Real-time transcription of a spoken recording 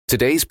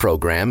Today's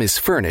program is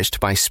furnished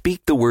by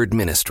Speak the Word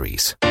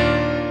Ministries.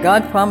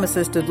 God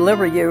promises to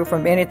deliver you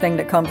from anything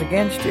that comes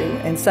against you.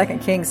 In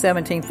 2 Kings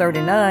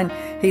 17:39,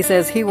 He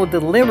says He will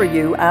deliver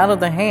you out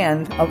of the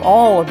hand of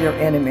all of your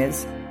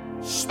enemies.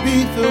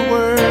 Speak the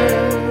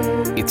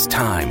word. It's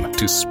time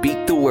to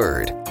Speak the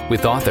Word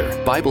with author,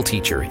 Bible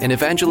teacher, and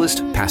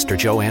evangelist Pastor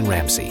Jo Anne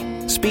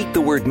Ramsay. Speak the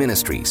Word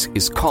Ministries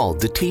is called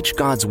to teach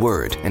God's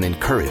Word and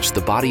encourage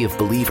the body of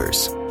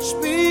believers.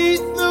 Speak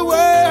the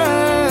word.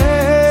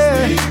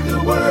 Speak the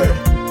word.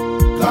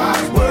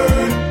 God's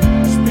word.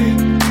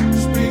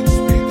 Speak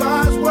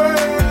God's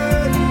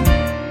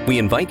word. We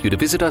invite you to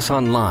visit us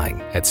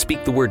online at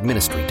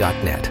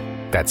speakthewordministry.net.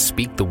 That's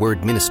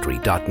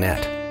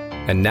speakthewordministry.net.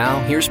 And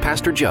now, here's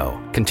Pastor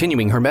Jo,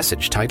 continuing her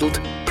message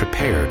titled,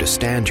 Prepare to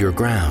Stand Your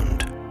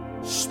Ground.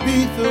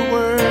 Speak the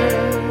word.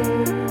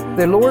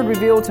 The Lord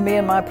revealed to me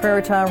in my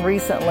prayer time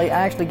recently,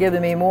 actually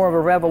giving me more of a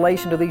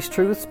revelation to these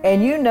truths.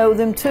 And you know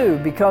them too,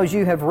 because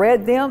you have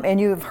read them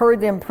and you have heard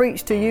them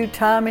preached to you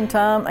time and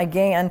time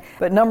again.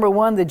 But number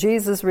one, that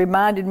Jesus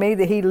reminded me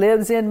that He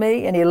lives in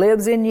me and He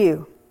lives in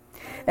you.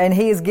 And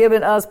He has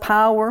given us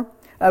power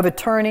of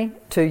attorney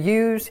to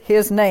use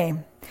His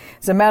name.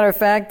 As a matter of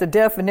fact, the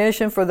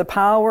definition for the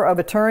power of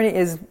attorney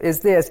is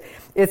this.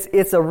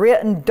 It's a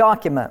written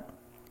document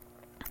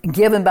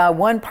given by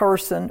one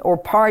person or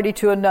party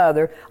to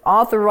another,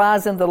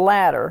 authorizing the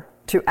latter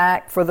to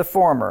act for the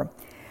former.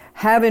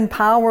 Having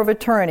power of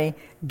attorney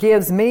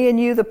gives me and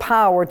you the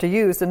power to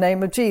use the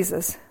name of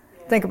Jesus.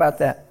 Yes. Think about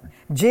that.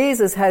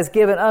 Jesus has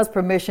given us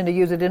permission to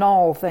use it in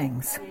all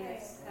things.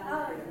 Yes.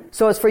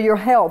 So it's for your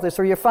health, it's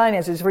for your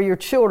finances, it's for your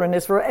children,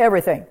 it's for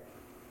everything.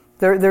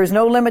 There's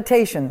no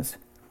limitations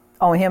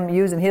on Him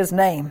using His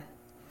name.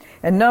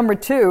 And number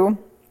two,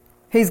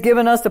 He's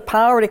given us the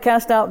power to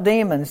cast out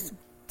demons,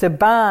 to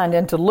bind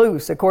and to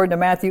loose, according to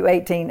Matthew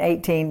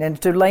 18:18,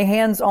 and to lay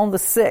hands on the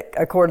sick,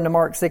 according to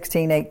Mark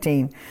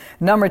 16:18.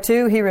 Number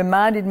two, He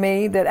reminded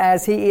me that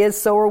as He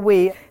is, so are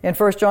we, in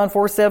 1 John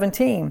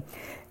 4:17.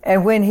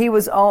 And when He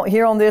was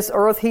here on this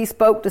earth, He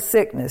spoke to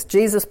sickness.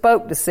 Jesus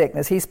spoke to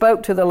sickness. He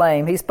spoke to the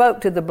lame. He spoke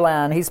to the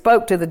blind. He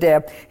spoke to the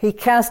deaf. He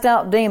cast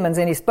out demons,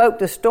 and He spoke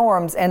to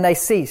storms, and they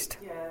ceased.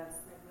 Yes.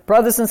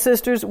 Brothers and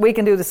sisters, we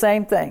can do the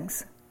same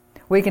things.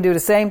 We can do the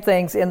same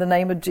things in the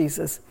name of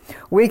Jesus.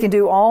 We can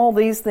do all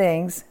these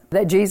things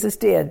that Jesus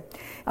did.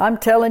 I'm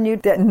telling you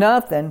that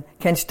nothing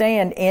can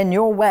stand in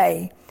your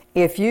way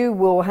if you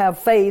will have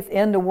faith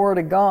in the Word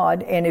of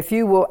God and if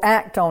you will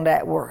act on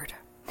that Word.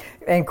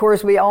 And of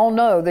course, we all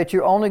know that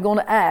you're only going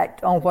to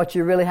act on what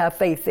you really have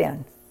faith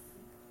in.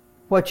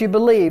 What you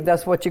believe,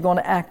 that's what you're going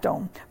to act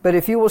on. But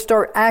if you will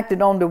start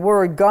acting on the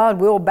Word,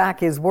 God will back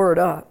His Word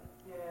up.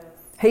 Yes.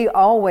 He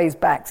always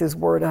backs His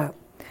Word up.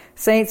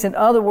 Saints, in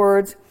other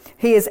words,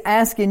 He is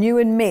asking you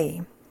and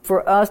me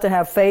for us to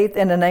have faith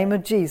in the name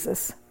of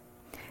Jesus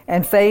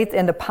and faith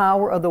in the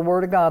power of the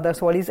Word of God.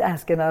 That's what He's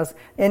asking us.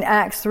 In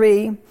Acts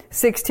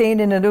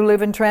 3:16 in the New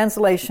Living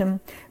Translation,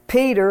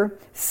 Peter,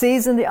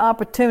 seizing the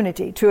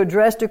opportunity to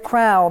address the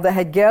crowd that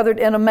had gathered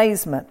in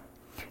amazement,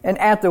 and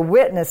after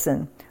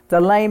witnessing the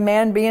lame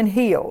man being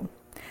healed,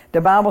 the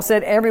Bible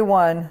said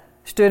everyone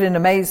stood in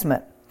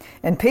amazement.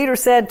 And Peter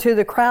said to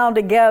the crowd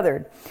that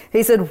gathered,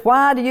 he said,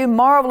 "Why do you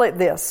marvel at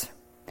this?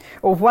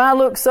 Or why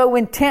look so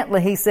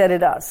intently," he said,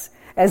 "at us,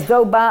 as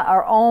though by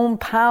our own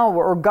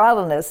power or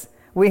godliness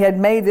we had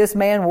made this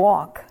man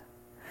walk?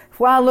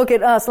 Why look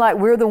at us like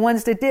we're the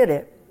ones that did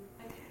it?"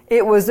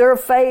 It was their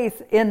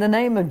faith in the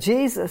name of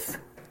Jesus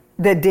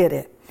that did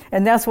it.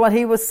 And that's what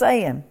he was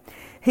saying.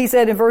 He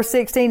said in verse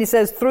 16, he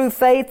says, "Through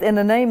faith in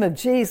the name of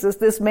Jesus,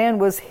 this man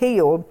was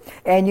healed,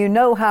 and you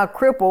know how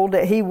crippled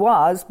that he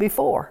was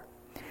before.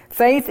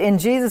 Faith in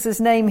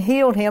Jesus' name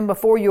healed him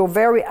before your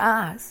very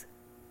eyes."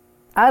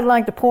 I'd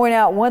like to point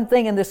out one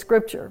thing in this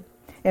scripture.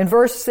 In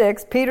verse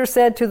 6, Peter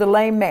said to the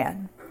lame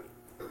man,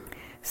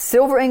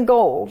 "Silver and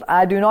gold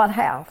I do not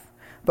have,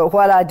 but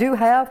what I do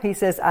have," he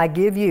says, "I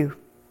give you.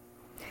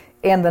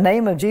 In the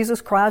name of Jesus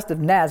Christ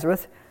of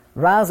Nazareth,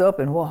 rise up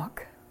and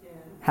walk." Yeah.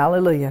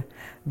 Hallelujah.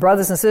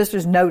 Brothers and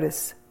sisters,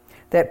 notice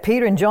that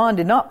Peter and John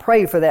did not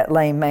pray for that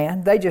lame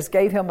man. They just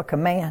gave him a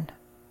command.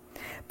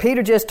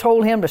 Peter just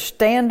told him to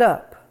stand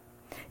up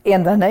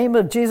in the name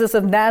of Jesus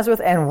of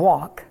Nazareth and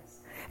walk.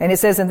 And it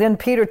says, and then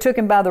Peter took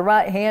him by the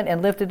right hand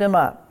and lifted him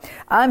up.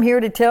 I'm here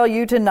to tell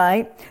you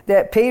tonight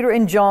that Peter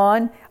and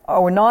John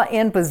are not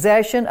in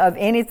possession of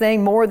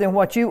anything more than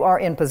what you are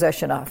in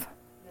possession of.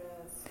 Yes.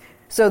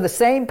 So the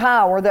same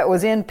power that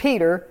was in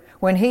Peter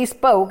when he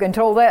spoke and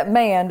told that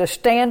man to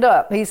stand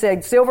up, he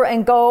said, "Silver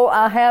and gold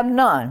I have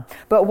none,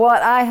 but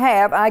what I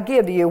have I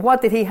give to you."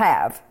 What did he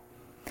have?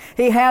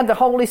 He had the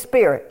Holy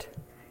Spirit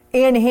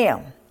in him.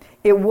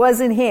 It was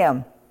in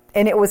him,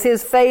 and it was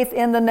his faith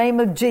in the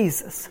name of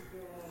Jesus.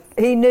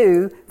 He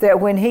knew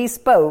that when he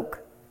spoke,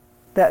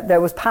 that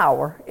there was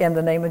power in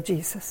the name of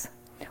Jesus.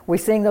 We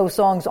sing those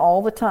songs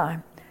all the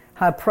time.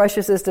 How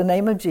precious is the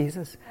name of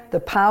Jesus.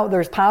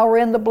 There's power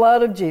in the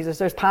blood of Jesus.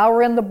 There's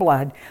power in the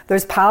blood.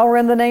 There's power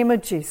in the name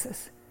of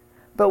Jesus.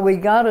 But we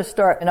got to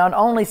start not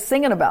only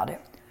singing about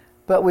it,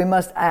 but we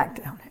must act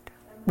on it.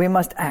 We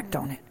must act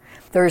on it.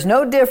 There is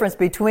no difference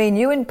between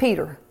you and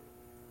Peter.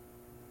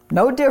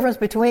 No difference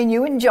between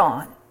you and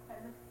John.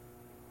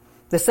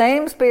 The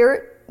same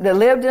Spirit that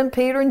lived in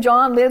Peter and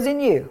John lives in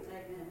you.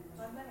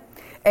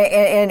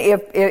 And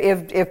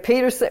if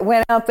Peter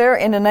went out there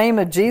in the name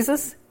of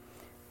Jesus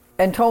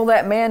and told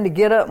that man to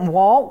get up and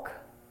walk,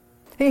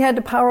 he had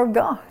the power of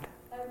God.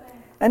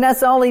 And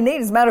that's all he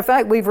needs. As a matter of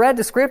fact, we've read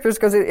the scriptures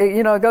because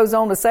it goes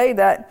on to say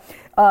that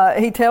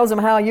he tells him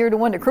how you're the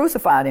one that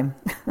crucified him.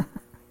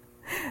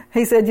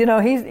 He said,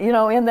 he's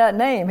in that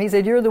name. He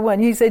said, you're the one.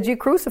 He said, you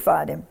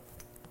crucified him.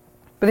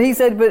 But he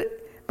said,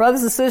 but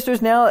brothers and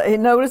sisters, now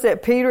notice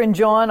that Peter and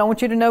John, I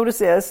want you to notice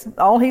this.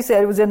 All he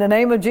said was, in the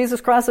name of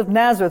Jesus Christ of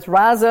Nazareth,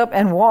 rise up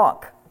and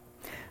walk.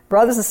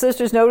 Brothers and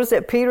sisters, notice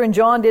that Peter and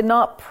John did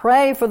not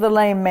pray for the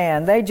lame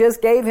man. They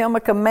just gave him a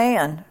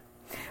command.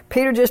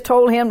 Peter just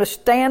told him to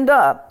stand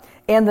up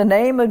in the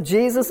name of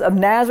Jesus of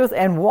Nazareth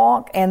and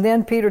walk. And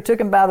then Peter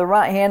took him by the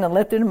right hand and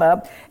lifted him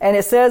up. And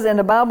it says in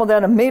the Bible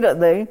that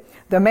immediately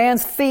the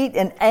man's feet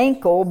and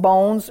ankle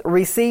bones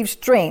received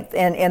strength,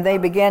 and they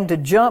began to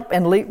jump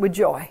and leap with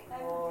joy,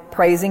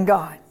 praising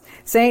God.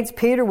 Saints,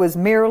 Peter was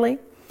merely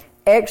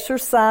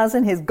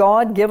exercising his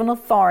God-given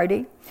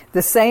authority,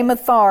 the same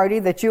authority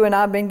that you and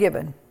I have been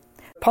given.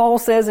 Paul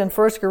says in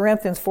 1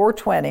 Corinthians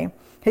 4:20,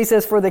 he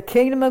says, for the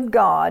kingdom of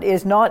God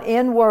is not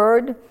in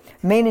word,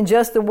 meaning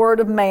just the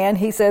word of man,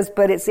 he says,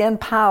 but it's in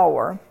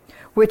power,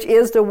 which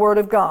is the word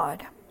of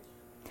God.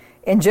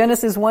 In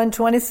Genesis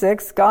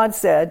 1:26, God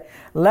said,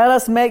 let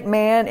us make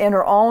man in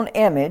our own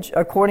image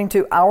according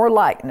to our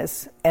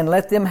likeness, and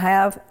let them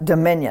have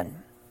dominion.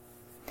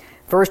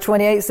 Verse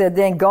 28 said,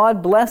 then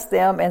God blessed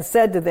them and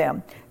said to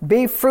them,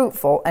 be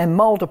fruitful and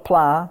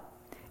multiply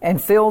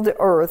and fill the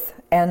earth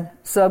and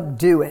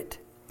subdue it.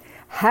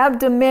 Have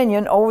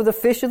dominion over the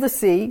fish of the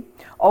sea,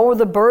 over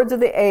the birds of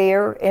the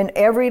air, and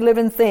every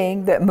living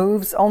thing that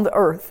moves on the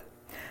earth.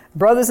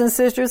 Brothers and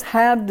sisters,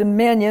 have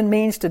dominion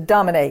means to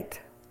dominate.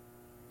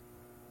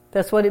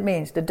 That's what it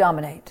means, to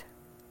dominate.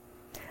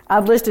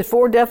 I've listed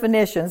 4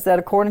 definitions that,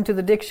 according to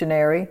the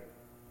dictionary,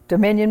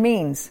 dominion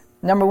means.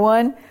 Number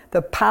 1,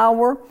 the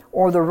power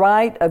or the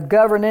right of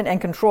governing and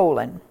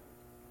controlling.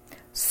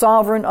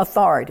 Sovereign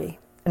authority.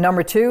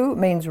 Number 2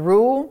 means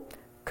rule,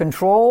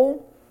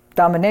 control,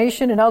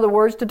 domination, in other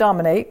words, to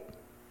dominate.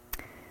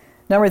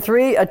 Number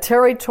 3, a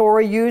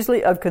territory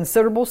usually of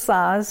considerable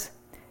size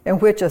in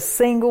which a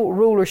single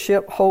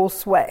rulership holds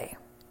sway.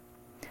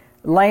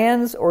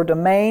 Lands or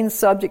domains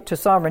subject to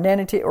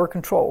sovereignty or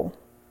control.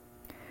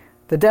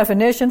 The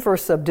definition for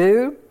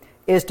subdue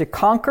is to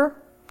conquer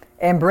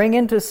and bring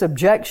into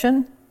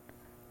subjection,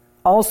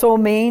 also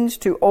means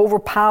to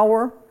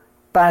overpower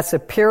by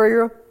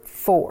superior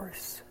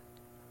force.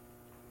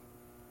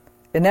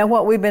 Isn't that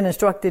what we've been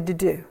instructed to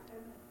do?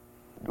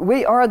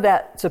 We are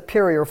that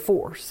superior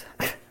force.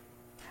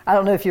 I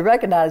don't know if you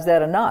recognize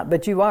that or not,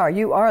 but you are.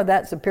 You are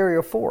that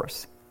superior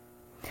force.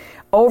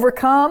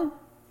 Overcome,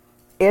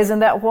 isn't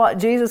that what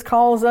Jesus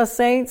calls us,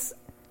 saints?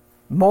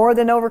 More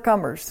than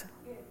overcomers.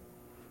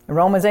 In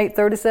Romans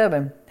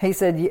 8:37, he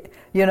said,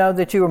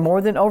 that you are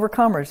more than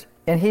overcomers.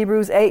 In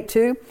Hebrews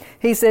 8:2,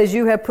 he says,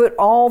 you have put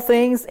all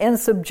things in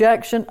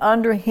subjection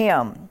under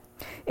him.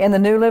 In the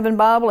New Living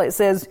Bible, it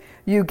says,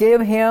 you give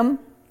him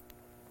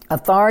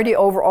authority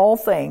over all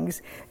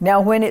things.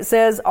 Now, when it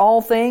says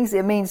all things,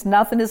 it means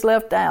nothing is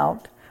left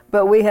out,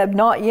 but we have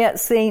not yet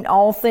seen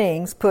all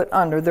things put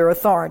under their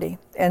authority.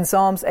 In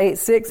Psalms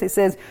 8:6, it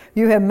says,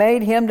 you have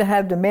made him to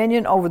have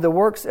dominion over the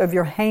works of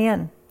your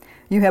hand.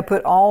 You have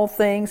put all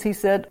things, he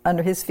said,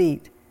 under his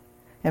feet.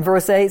 And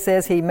verse 8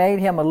 says, he made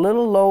him a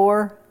little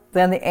lower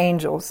than the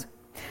angels.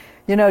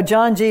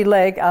 John G.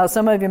 Lake,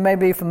 some of you may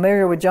be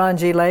familiar with John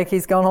G. Lake.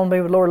 He's gone home to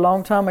be with the Lord a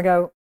long time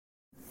ago.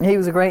 He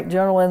was a great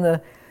general in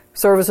the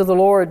service of the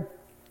Lord.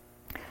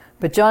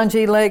 But John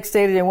G. Lake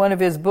stated in one of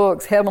his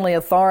books, Heavenly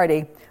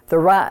Authority, the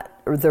right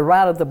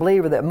of the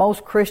believer, that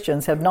most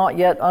Christians have not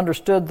yet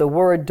understood the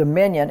word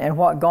dominion and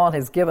what God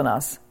has given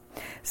us.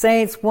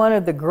 Saints, one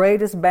of the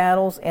greatest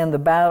battles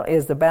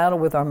is the battle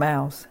with our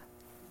mouths.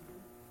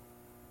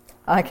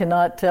 I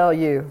cannot tell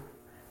you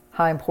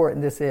how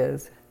important this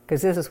is,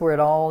 because this is where it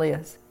all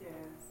is. Yes.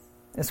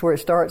 It's where it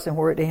starts and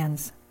where it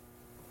ends.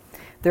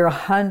 There are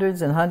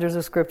hundreds and hundreds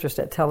of scriptures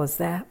that tell us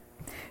that.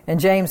 In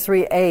James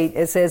 3:8,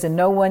 it says, and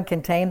no one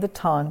can tame the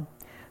tongue,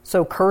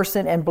 so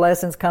cursing and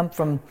blessings come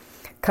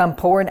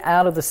pouring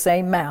out of the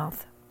same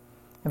mouth.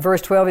 In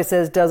verse 12, it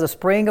says, does a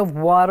spring of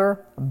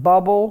water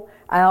bubble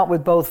out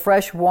with both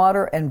fresh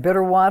water and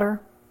bitter water?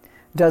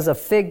 Does a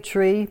fig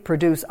tree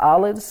produce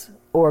olives,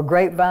 or a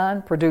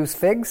grapevine produce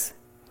figs?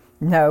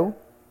 No.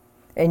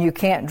 And you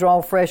can't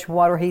draw fresh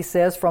water, he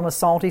says, from a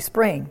salty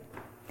spring.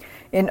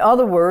 In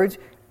other words,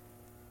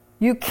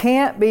 you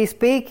can't be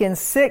speaking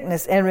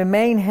sickness and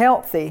remain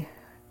healthy.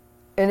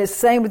 And it's the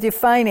same with your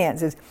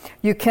finances.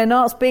 You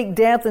cannot speak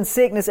death and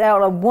sickness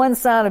out of one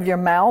side of your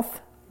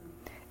mouth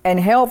and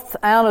health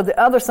out of the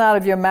other side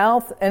of your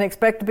mouth and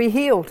expect to be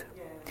healed.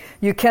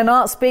 You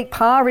cannot speak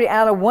poverty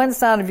out of one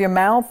side of your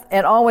mouth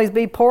and always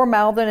be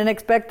poor-mouthed and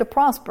expect to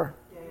prosper.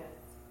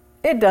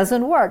 It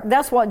doesn't work.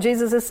 That's what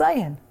Jesus is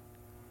saying.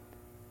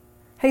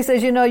 He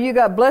says, you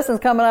got blessings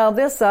coming out of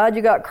this side,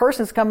 you got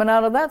curses coming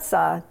out of that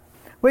side.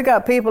 We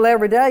got people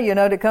every day,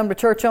 that come to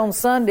church on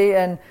Sunday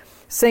and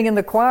sing in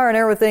the choir and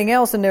everything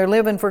else, and they're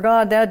living for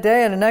God that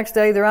day, and the next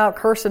day they're out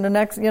cursing the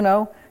next,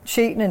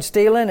 cheating and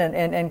stealing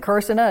and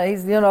cursing.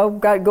 He's,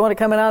 got going to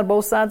coming out of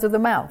both sides of the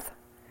mouth.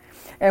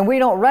 And we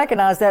don't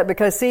recognize that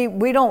because, see,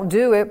 we don't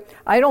do it.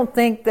 I don't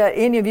think that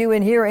any of you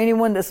in here, or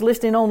anyone that's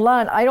listening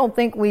online, I don't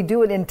think we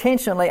do it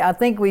intentionally. I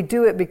think we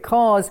do it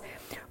because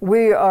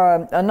we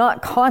are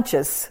not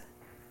conscious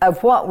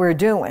of what we're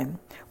doing.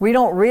 We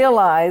don't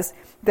realize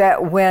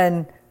that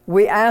when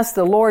we ask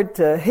the Lord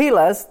to heal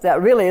us,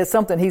 that really is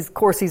something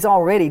He's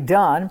already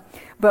done.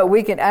 But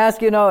we can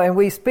ask, and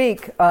we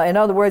speak. In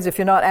other words, if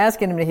you're not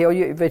asking Him to heal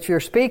you, but you're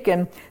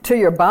speaking to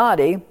your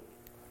body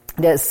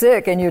that's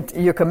sick, and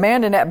you're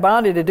commanding that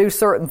body to do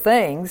certain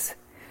things,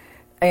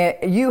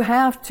 you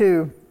have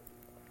to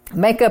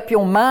make up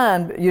your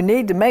mind. You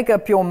need to make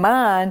up your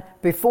mind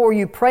before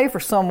you pray for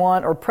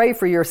someone or pray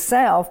for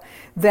yourself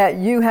that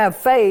you have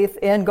faith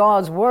in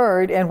God's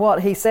Word and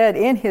what He said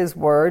in His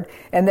Word,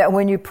 and that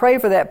when you pray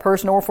for that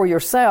person or for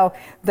yourself,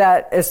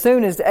 that as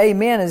soon as the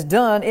amen is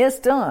done, it's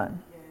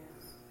done.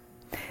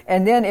 Yes.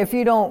 And then if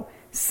you don't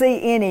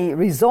see any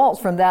results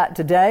from that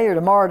today or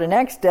tomorrow or the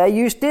next day,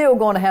 you're still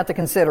going to have to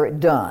consider it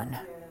done.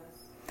 Yes.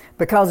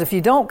 Because if you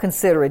don't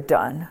consider it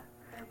done,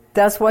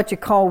 that's what you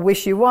call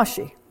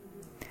wishy-washy.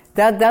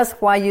 That's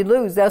why you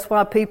lose. That's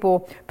why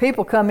people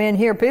come in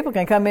here. People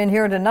can come in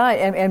here tonight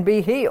and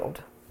be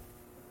healed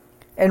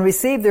and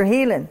receive their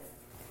healing.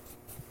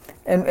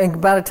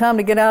 And by the time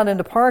they get out in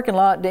the parking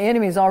lot, the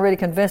enemy's already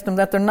convinced them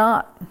that they're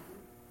not.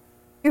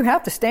 You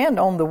have to stand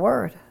on the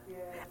Word. Yeah.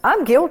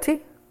 I'm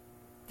guilty.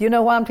 You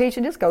know why I'm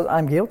teaching this? Because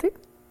I'm guilty.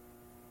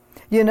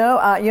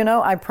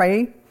 I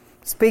pray,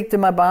 speak to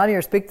my body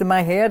or speak to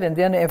my head, and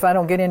then if I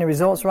don't get any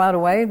results right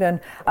away,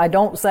 then I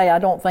don't say I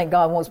don't think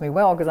God wants me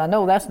well, because I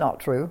know that's not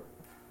true.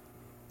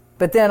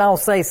 But then I'll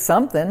say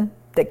something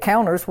that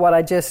counters what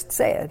I just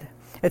said.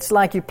 It's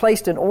like you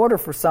placed an order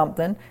for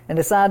something and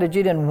decided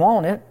you didn't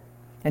want it,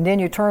 and then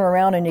you turn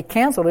around and you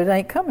cancel it. It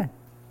ain't coming.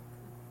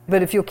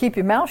 But if you'll keep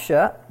your mouth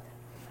shut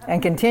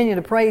and continue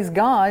to praise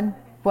God,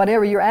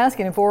 whatever you're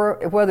asking Him for,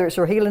 whether it's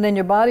your healing in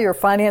your body or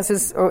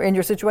finances or in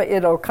your situation,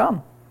 it'll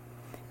come.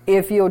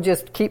 If you'll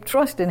just keep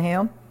trusting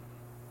Him,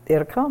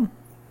 it'll come.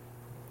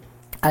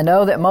 I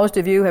know that most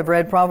of you have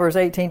read Proverbs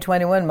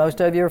 18:21.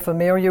 Most of you are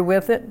familiar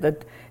with it.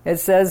 That it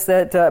says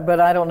that, but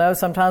I don't know.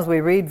 Sometimes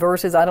we read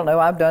verses. I don't know.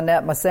 I've done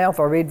that myself.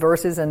 I read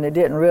verses and it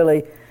didn't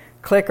really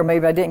click, or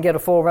maybe I didn't get a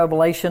full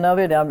revelation of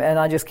it, and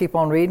I just keep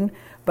on reading.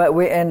 But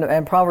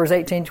and Proverbs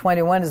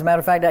 18:21, as a matter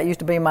of fact, that used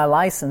to be my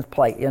license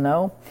plate.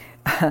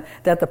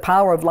 That the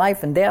power of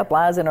life and death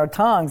lies in our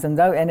tongues, and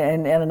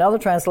another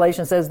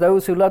translation says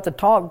those who love to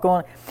talk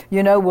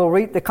will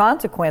reap the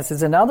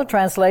consequences. Another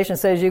translation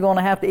says you're going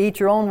to have to eat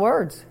your own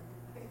words.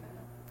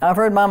 I've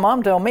heard my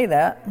mom tell me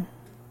that.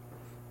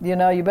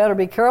 You better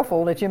be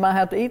careful that you might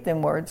have to eat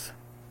them words.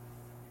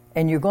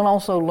 And you're going to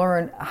also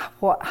learn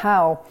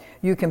how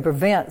you can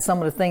prevent some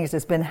of the things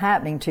that's been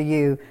happening to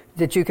you,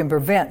 that you can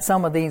prevent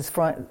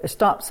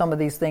stop some of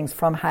these things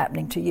from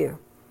happening to you.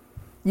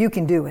 You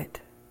can do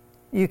it.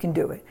 You can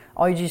do it.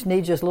 All you just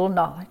need is a little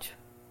knowledge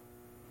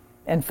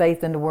and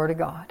faith in the Word of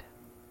God,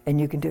 and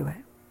you can do it.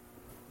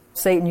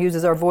 Satan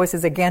uses our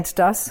voices against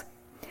us.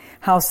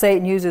 How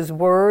Satan uses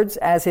words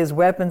as his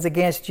weapons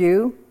against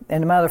you,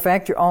 and as a matter of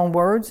fact, your own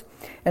words.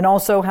 And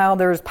also how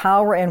there is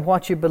power in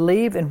what you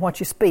believe and what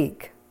you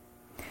speak.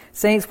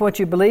 Saints, what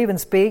you believe and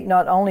speak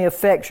not only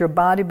affects your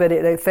body, but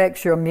it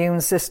affects your immune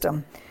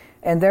system.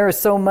 And there is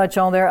so much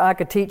on there. I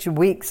could teach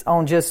weeks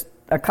on just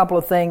a couple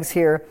of things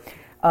here.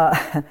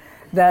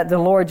 That the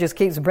Lord just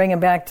keeps bringing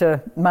back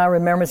to my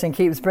remembrance and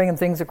keeps bringing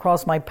things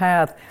across my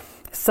path.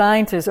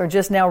 Scientists are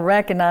just now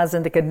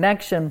recognizing the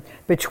connection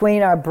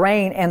between our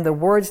brain and the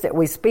words that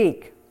we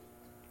speak.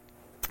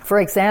 For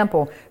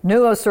example,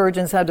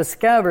 neurosurgeons have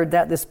discovered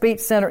that the speech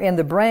center in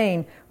the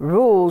brain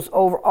rules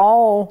over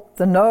all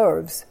the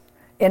nerves.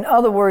 In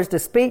other words, the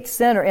speech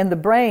center in the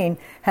brain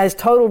has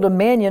total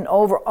dominion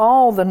over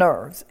all the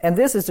nerves. And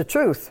this is the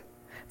truth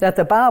that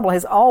the Bible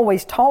has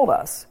always taught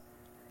us.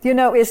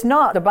 It's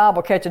not the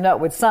Bible catching up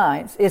with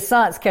science. It's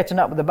science catching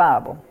up with the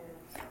Bible.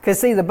 Because,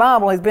 see, the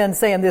Bible has been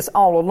saying this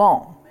all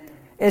along.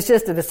 It's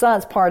just that the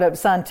science part of it,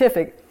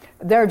 scientific,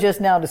 they're just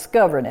now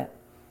discovering it.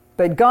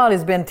 But God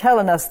has been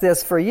telling us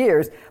this for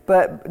years.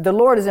 But the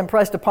Lord has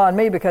impressed upon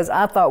me because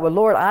I thought, well,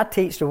 Lord, I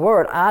teach the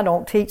Word. I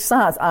don't teach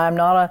science. I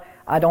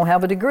don't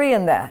have a degree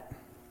in that.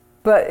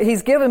 But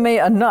He's given me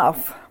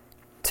enough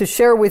to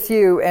share with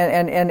you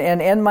and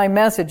in my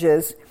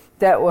messages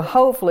that will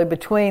hopefully,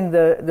 between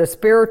the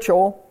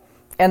spiritual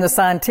and the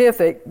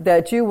scientific,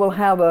 that you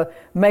will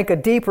make a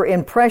deeper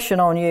impression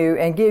on you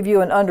and give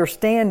you an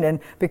understanding,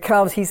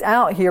 because He's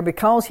out here,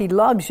 because He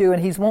loves you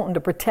and He's wanting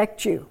to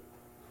protect you.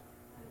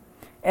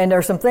 And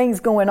there's some things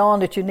going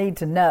on that you need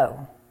to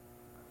know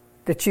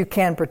that you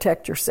can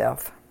protect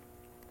yourself.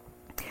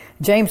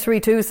 James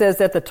 3:2 says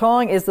that the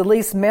tongue is the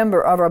least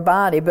member of our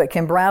body, but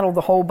can brattle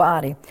the whole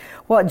body.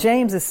 What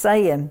James is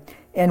saying,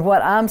 and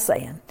what I'm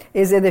saying,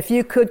 is that if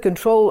you could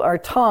control our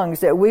tongues,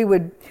 that we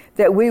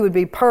would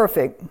be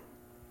perfect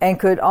and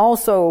could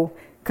also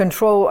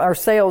control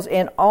ourselves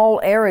in all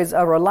areas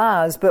of our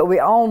lives. But we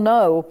all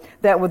know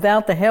that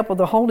without the help of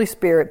the Holy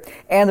Spirit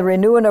and the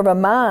renewing of our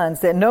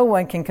minds, that no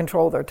one can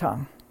control their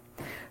tongue.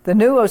 The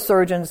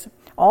neurosurgeons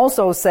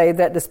also say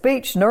that the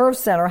speech nerve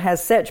center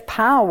has such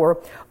power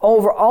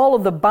over all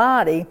of the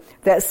body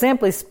that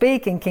simply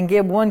speaking can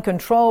give one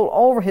control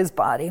over his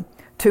body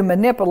to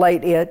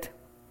manipulate it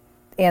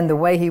in the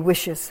way he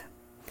wishes.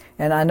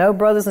 And I know,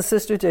 brothers and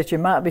sisters, that you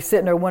might be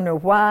sitting there wondering,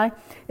 why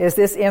is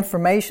this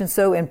information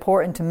so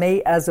important to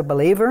me as a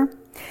believer?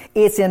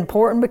 It's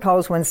important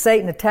because when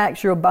Satan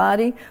attacks your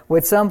body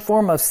with some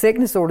form of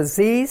sickness or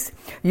disease,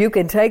 you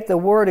can take the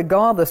Word of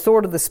God, the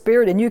sword of the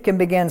Spirit, and you can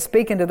begin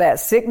speaking to that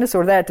sickness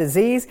or that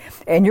disease,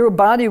 and your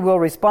body will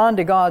respond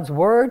to God's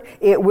Word.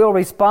 It will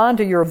respond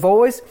to your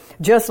voice,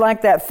 just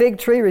like that fig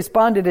tree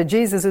responded to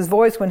Jesus'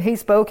 voice when he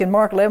spoke in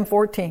Mark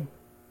 11:14.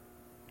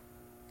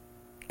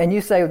 And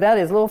you say, well, that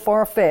is a little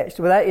far-fetched.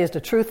 Well, that is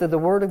the truth of the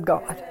Word of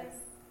God.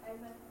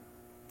 Amen.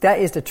 That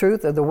is the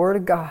truth of the Word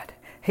of God.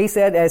 He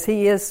said, as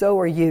He is, so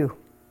are you.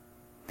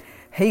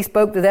 He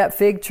spoke to that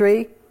fig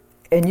tree,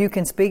 and you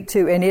can speak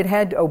too, and it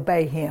had to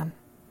obey Him.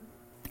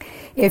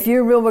 If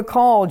you will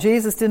recall,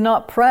 Jesus did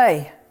not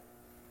pray.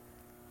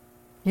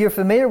 You're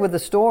familiar with the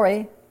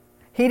story.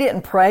 He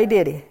didn't pray,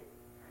 did He?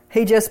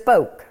 He just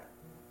spoke.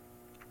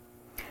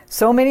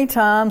 So many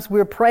times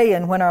we're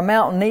praying when our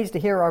mountain needs to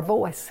hear our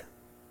voice.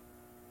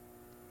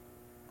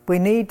 We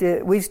need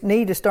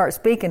to start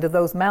speaking to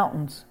those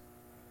mountains.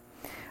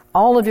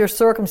 All of your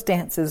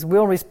circumstances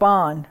will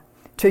respond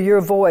to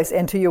your voice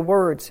and to your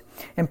words.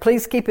 And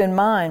please keep in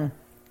mind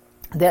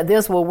that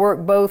this will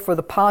work both for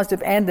the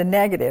positive and the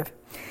negative.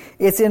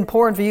 It's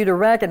important for you to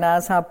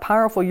recognize how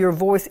powerful your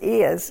voice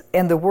is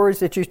and the words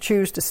that you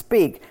choose to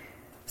speak.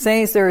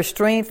 Saints, there is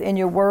strength in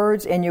your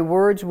words, and your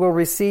words will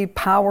receive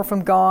power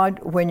from God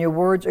when your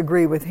words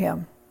agree with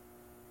Him.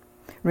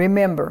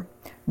 Remember,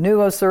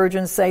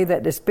 neurosurgeons say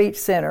that the speech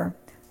center,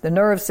 the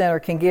nerve center,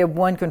 can give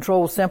one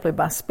control simply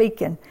by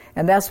speaking.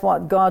 And that's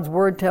what God's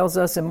Word tells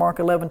us in Mark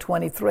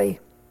 11:23.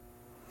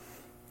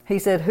 He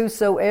said,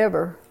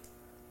 whosoever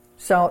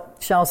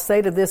shall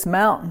say to this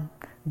mountain,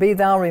 be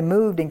thou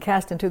removed and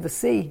cast into the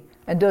sea,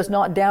 and does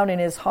not doubt in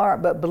his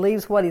heart, but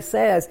believes what he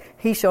says,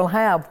 he shall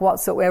have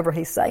whatsoever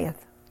he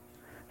saith.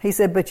 He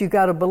said, but you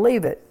got to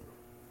believe it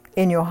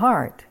in your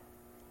heart.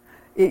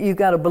 You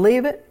got to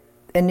believe it,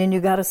 and then you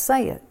got to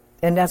say it.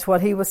 And that's what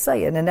he was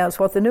saying, and that's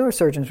what the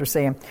neurosurgeons were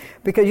saying.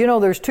 Because,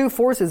 there's two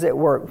forces at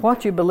work,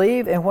 what you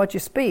believe and what you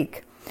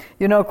speak.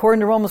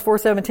 According to Romans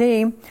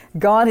 4:17,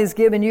 God has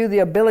given you the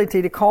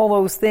ability to call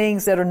those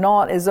things that are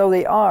not as though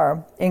they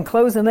are. In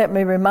closing, let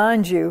me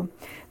remind you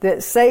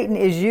that Satan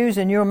is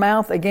using your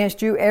mouth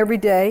against you every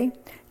day,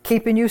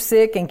 keeping you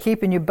sick and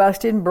keeping you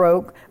busted and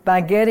broke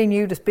by getting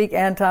you to speak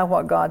anti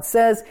what God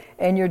says,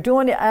 and you're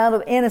doing it out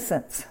of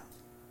innocence.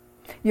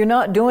 You're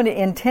not doing it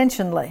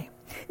intentionally.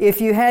 If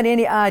you had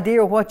any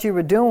idea of what you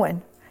were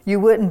doing,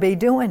 you wouldn't be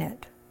doing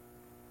it.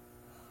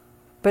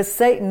 But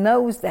Satan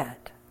knows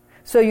that.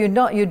 So you're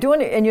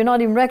doing it, and you're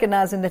not even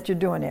recognizing that you're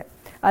doing it.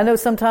 I know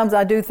sometimes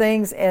I do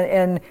things,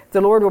 and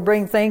the Lord will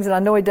bring things, and I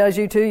know He does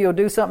you too. You'll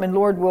do something, and the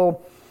Lord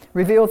will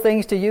reveal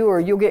things to you, or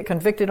you'll get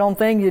convicted on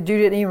things you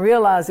didn't even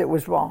realize it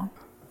was wrong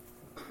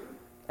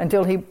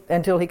until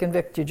He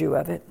convicted you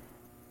of it.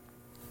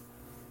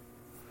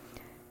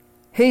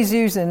 He's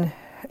using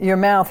your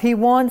mouth. He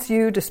wants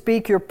you to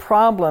speak your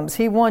problems.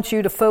 He wants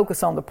you to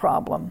focus on the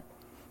problem.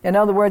 In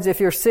other words, if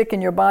you're sick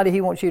in your body,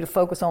 He wants you to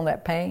focus on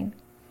that pain.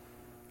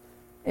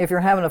 If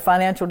you're having a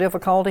financial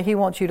difficulty, He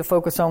wants you to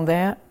focus on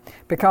that,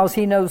 because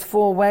He knows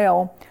full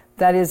well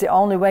that is the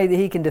only way that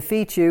He can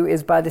defeat you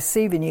is by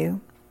deceiving you.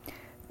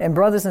 And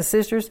brothers and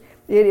sisters,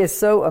 it is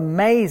so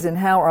amazing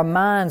how our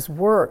minds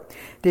work.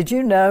 Did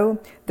you know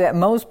that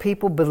most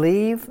people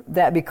believe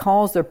that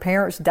because their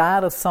parents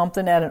died of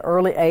something at an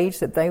early age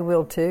that they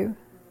will too?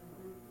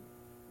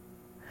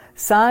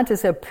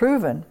 Scientists have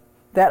proven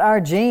that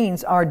our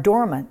genes are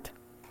dormant,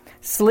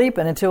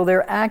 sleeping until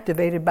they're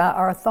activated by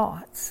our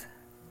thoughts.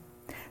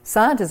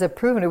 Scientists have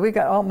proven that we've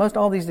got almost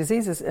all these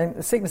diseases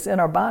and sickness in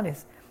our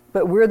bodies,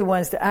 but we're the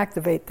ones to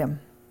activate them.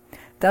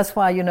 That's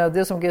why,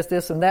 this one gets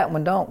this and that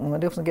one don't,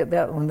 and this one gets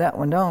that one, that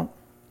one don't.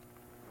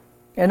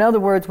 In other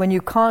words, when you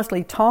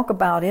constantly talk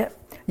about it,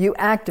 you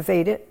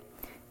activate it,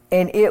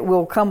 and it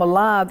will come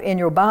alive in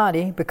your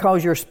body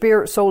because your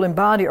spirit, soul, and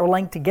body are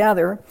linked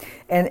together.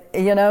 And,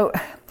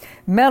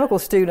 medical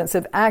students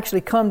have actually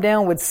come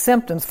down with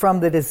symptoms from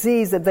the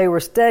disease that they were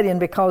studying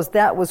because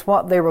that was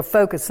what they were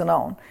focusing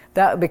on,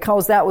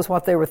 because that was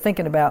what they were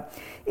thinking about.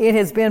 It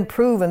has been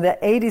proven that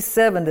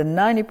 87 to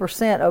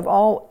 90% of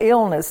all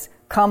illness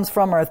comes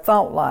from our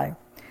thought life.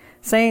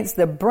 Saints,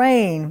 the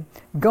brain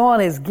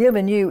God has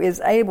given you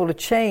is able to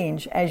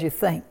change as you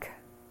think.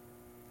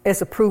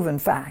 It's a proven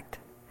fact.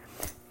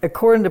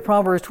 According to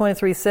Proverbs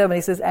 23:7,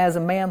 he says, as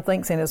a man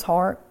thinks in his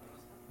heart,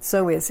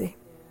 So is He.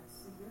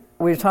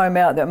 We were talking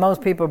about that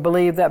most people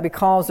believe that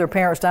because their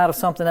parents died of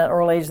something at an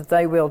early age that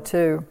they will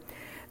too.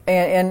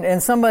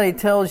 And somebody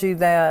tells you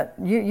that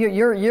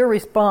your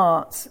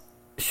response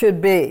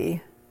should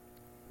be,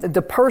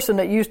 the person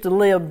that used to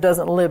live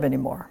doesn't live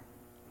anymore.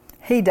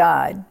 He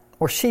died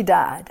or she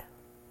died.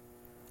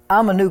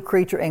 I'm a new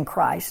creature in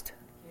Christ.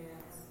 Yes.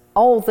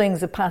 All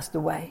things have passed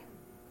away.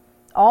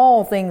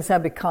 All things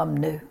have become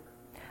new.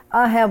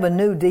 I have a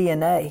new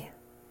DNA.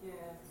 Yes.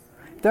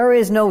 There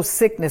is no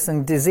sickness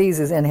and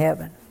diseases in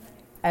heaven.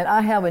 And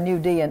I have a new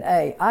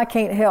DNA. I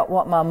can't help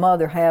what my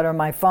mother had or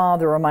my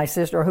father or my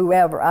sister or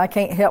whoever. I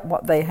can't help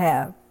what they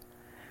have.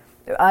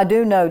 I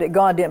do know that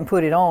God didn't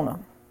put it on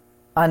them.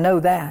 I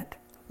know that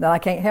I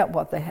can't help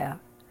what they have.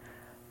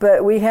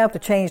 But we have to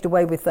change the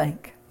way we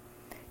think.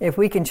 If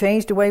we can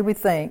change the way we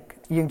think,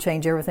 you can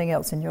change everything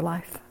else in your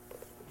life.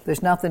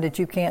 There's nothing that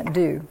you can't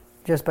do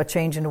just by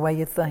changing the way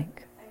you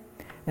think.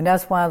 And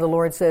that's why the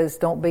Lord says,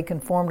 don't be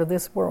conformed to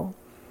this world,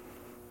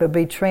 but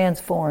be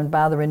transformed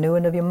by the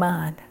renewing of your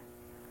mind.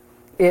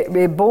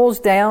 It boils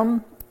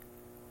down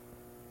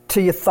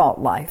to your thought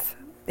life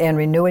and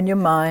renewing your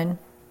mind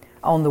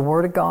on the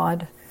Word of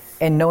God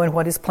and knowing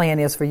what His plan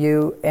is for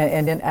you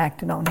and then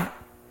acting on it.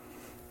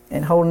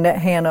 And holding that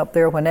hand up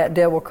there when that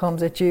devil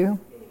comes at you,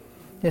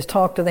 just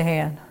talk to the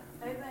hand.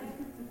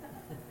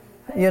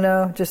 You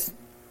know, just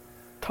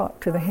talk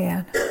to the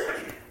hand.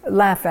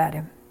 Laugh at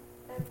him.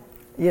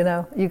 You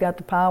know, you got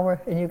the power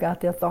and you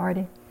got the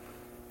authority.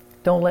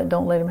 Don't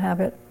let him have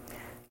it.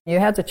 You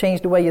have to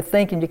change the way you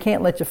think, and you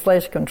can't let your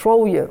flesh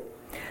control you.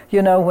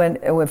 You know, when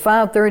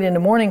 5:30 in the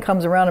morning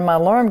comes around and my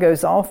alarm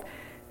goes off,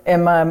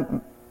 and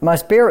my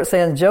spirit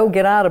says, Joe,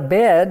 get out of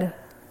bed.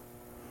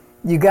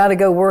 You got to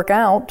go work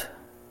out.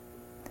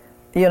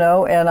 You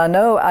know, and I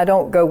know I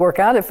don't go work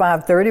out at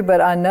 5:30,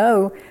 but I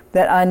know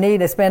that I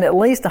need to spend at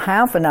least a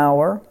half an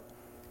hour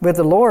with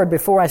the Lord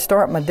before I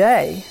start my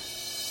day.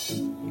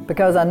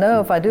 Because I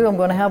know if I do, I'm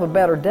going to have a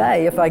better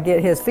day if I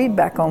get His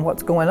feedback on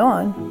what's going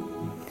on.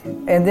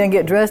 And then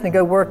get dressed and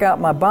go work out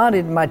my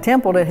body, my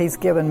temple that He's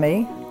given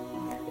me,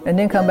 and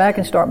then come back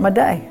and start my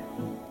day.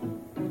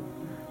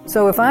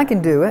 So if I can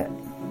do it,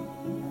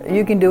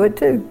 you can do it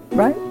too,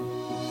 right?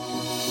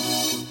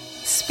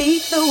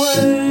 Speak the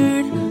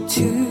word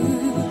to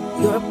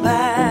your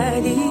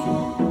body.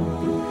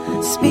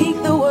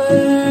 Speak the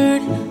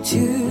word to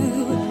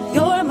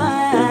your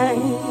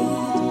mind.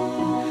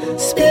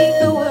 Speak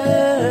the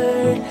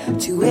word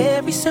to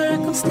every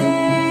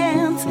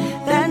circumstance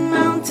that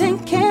mountain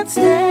can't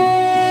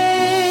stand.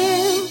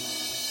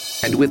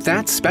 And with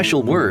that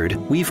special word,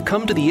 we've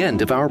come to the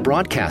end of our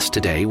broadcast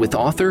today with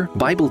author,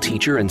 Bible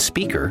teacher, and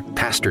speaker,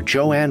 Pastor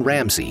Jo Anne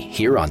Ramsay,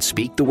 here on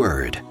Speak the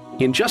Word.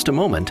 In just a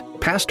moment,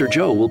 Pastor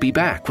Jo will be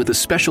back with a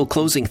special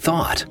closing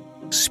thought.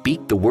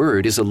 Speak the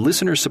Word is a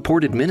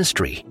listener-supported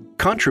ministry.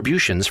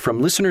 Contributions from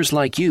listeners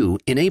like you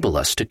enable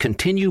us to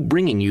continue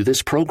bringing you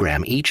this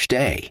program each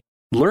day.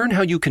 Learn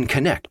how you can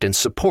connect and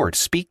support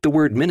Speak the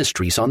Word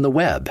Ministries on the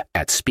web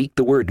at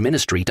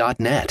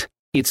speakthewordministry.net.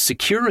 It's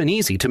secure and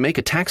easy to make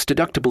a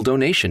tax-deductible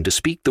donation to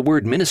Speak the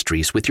Word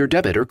Ministries with your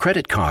debit or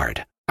credit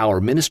card.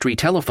 Our ministry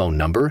telephone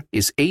number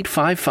is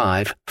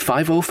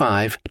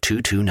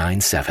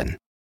 855-505-2297.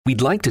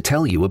 We'd like to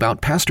tell you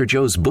about Pastor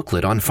Jo's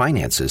booklet on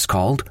finances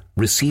called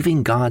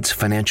Receiving God's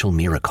Financial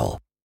Miracle.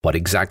 What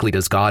exactly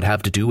does God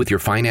have to do with your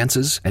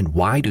finances, and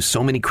why do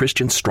so many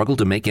Christians struggle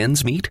to make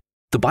ends meet?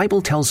 The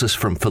Bible tells us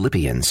from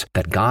Philippians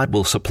that God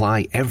will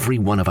supply every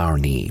one of our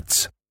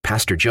needs.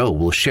 Pastor Jo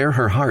will share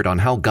her heart on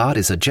how God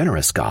is a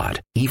generous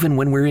God, even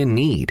when we're in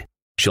need.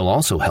 She'll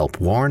also help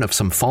warn of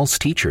some false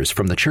teachers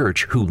from the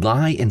church who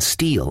lie and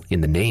steal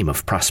in the name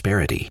of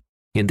prosperity.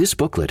 In this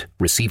booklet,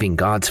 Receiving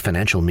God's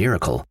Financial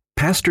Miracle,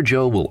 Pastor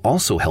Jo will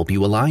also help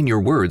you align your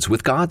words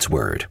with God's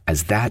Word,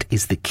 as that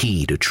is the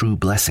key to true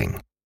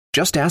blessing.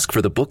 Just ask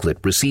for the booklet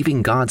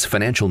Receiving God's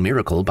Financial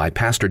Miracle by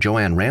Pastor Jo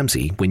Anne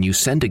Ramsay when you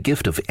send a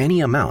gift of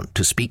any amount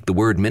to Speak the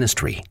Word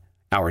Ministry.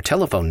 Our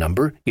telephone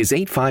number is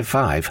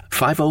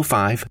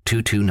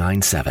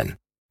 855-505-2297.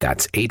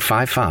 That's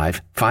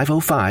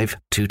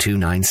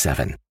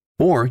 855-505-2297.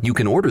 Or you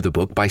can order the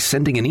book by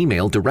sending an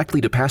email directly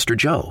to Pastor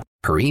Jo.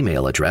 Her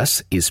email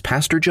address is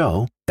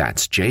pastorjo,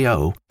 that's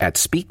J-O, at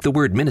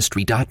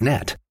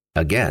speakthewordministry.net.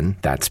 Again,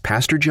 that's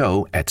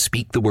pastorjo at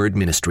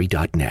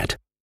speakthewordministry.net.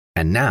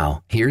 And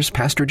now, here's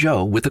Pastor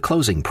Jo with a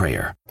closing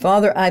prayer.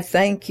 Father, I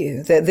thank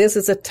you that this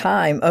is a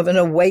time of an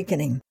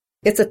awakening.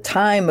 It's a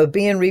time of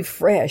being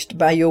refreshed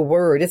by your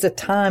word. It's a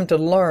time to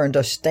learn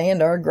to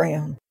stand our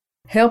ground.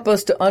 Help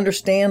us to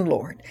understand,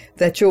 Lord,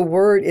 that your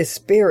word is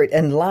spirit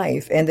and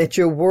life, and that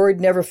your word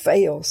never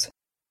fails.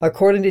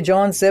 According to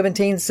John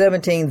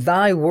 17:17,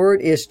 thy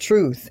word is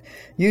truth.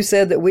 You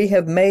said that we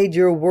have made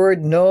your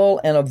word null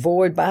and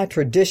void by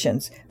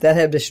traditions that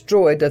have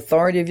destroyed the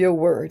authority of your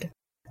word.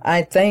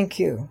 I thank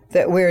you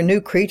that we are new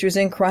creatures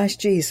in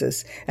Christ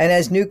Jesus, and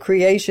as new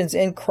creations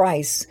in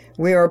Christ,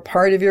 we are a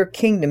part of your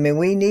kingdom, and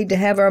we need to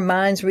have our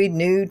minds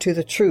renewed to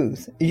the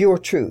truth, your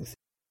truth.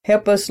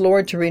 Help us,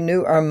 Lord, to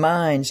renew our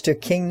minds to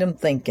kingdom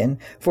thinking,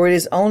 for it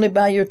is only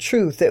by your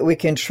truth that we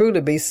can truly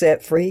be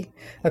set free.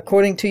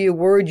 According to your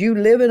word, you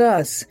live in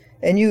us,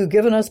 and you have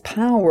given us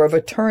power of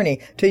attorney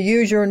to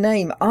use your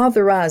name,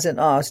 authorizing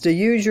us to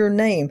use your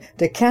name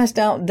to cast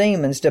out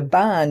demons, to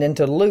bind and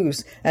to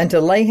loose, and to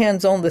lay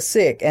hands on the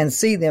sick and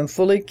see them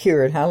fully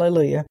cured.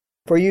 Hallelujah.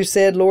 For you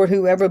said, Lord,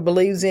 whoever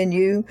believes in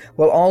you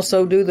will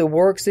also do the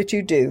works that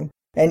you do,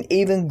 and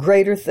even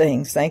greater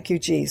things. Thank you,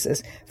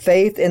 Jesus.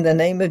 Faith in the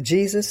name of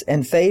Jesus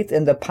and faith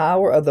in the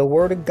power of the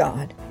Word of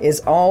God is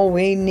all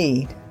we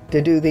need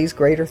to do these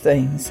greater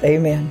things.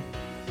 Amen.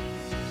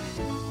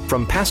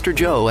 From Pastor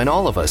Jo and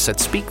all of us at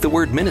Speak the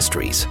Word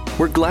Ministries,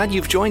 we're glad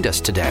you've joined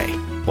us today.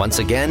 Once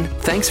again,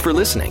 thanks for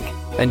listening,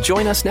 and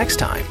join us next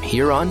time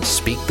here on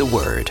Speak the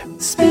Word.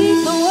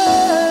 Speak the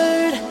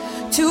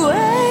word to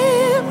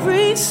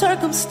every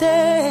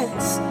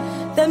circumstance.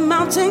 That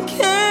mountain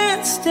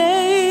can't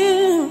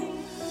stand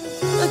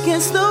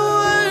against the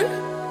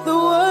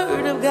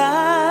word of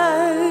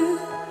God,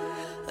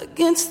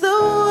 against the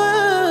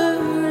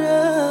word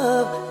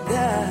of